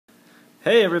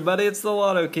Hey everybody, it's the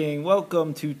Lotto King.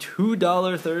 Welcome to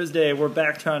 $2 Thursday. We're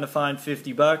back trying to find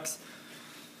 50 bucks.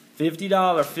 $50,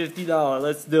 $50.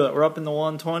 Let's do it. We're up in the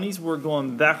 120s. We're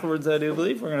going backwards, I do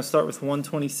believe. We're going to start with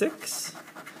 126.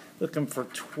 Looking for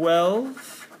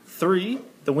 12, 3,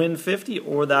 the win 50,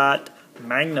 or that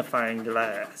magnifying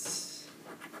glass,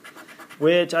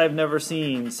 which I've never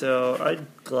seen, so I'd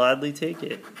gladly take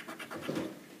it.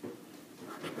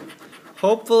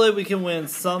 Hopefully we can win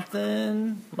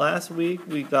something. Last week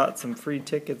we got some free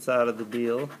tickets out of the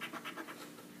deal.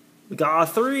 We got a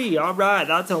 3. Alright,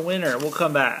 that's a winner. We'll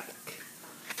come back.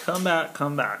 Come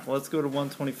back. Let's go to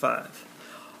 125.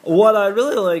 What I'd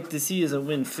really like to see is a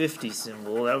win 50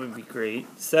 symbol. That would be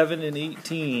great. 7 and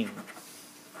 18.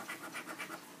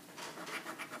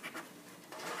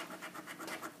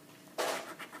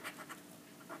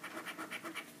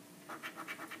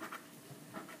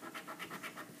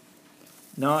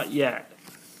 Not yet.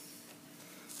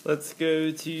 Let's go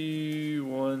to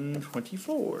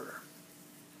 124.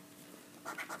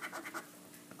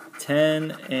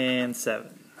 10 and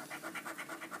 7.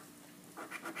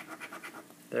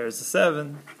 There's a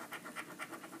 7.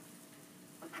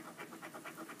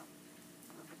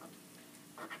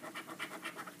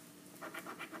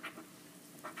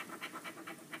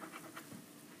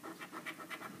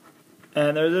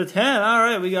 And there's a 10.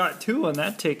 Alright, we got 2 on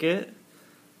that ticket.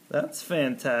 That's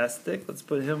fantastic. Let's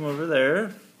put him over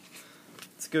there.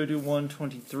 Let's go to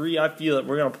 123. I feel it.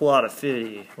 We're going to pull out a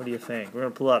 50. What do you think? We're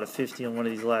going to pull out a 50 on one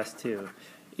of these last two.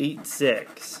 8,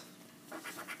 6.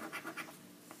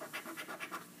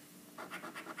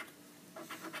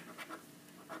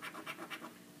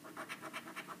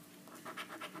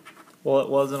 Well, it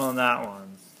wasn't on that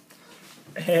one.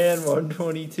 And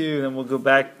 122. Then we'll go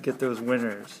back and get those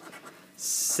winners.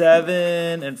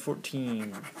 7 and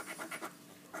 14.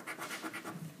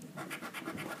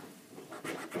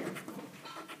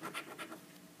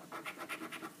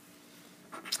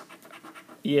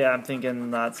 Yeah, I'm thinking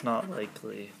that's not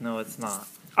likely. No, it's not.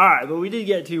 Alright, but we did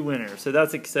get 2 winners, so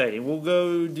that's exciting. We'll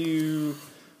go do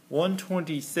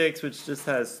 126, which just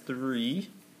has 3.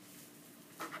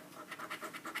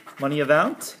 Money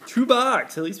amount?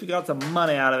 $2. At least we got some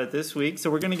money out of it this week.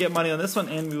 So we're going to get money on this one,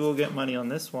 and we will get money on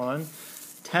this one.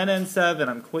 10 and 7.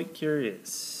 I'm quite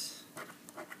curious.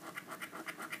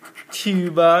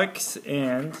 $2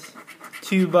 and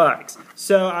 $2.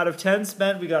 So out of 10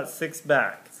 spent, we got 6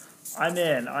 back. I'm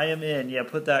in. I am in. Yeah,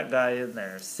 put that guy in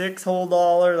there. 6 whole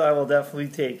dollars. I will definitely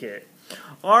take it.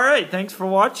 Alright, thanks for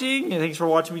watching. And thanks for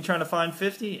watching me trying to find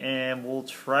 50. And we'll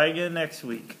try again next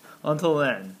week. Until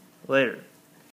then, later.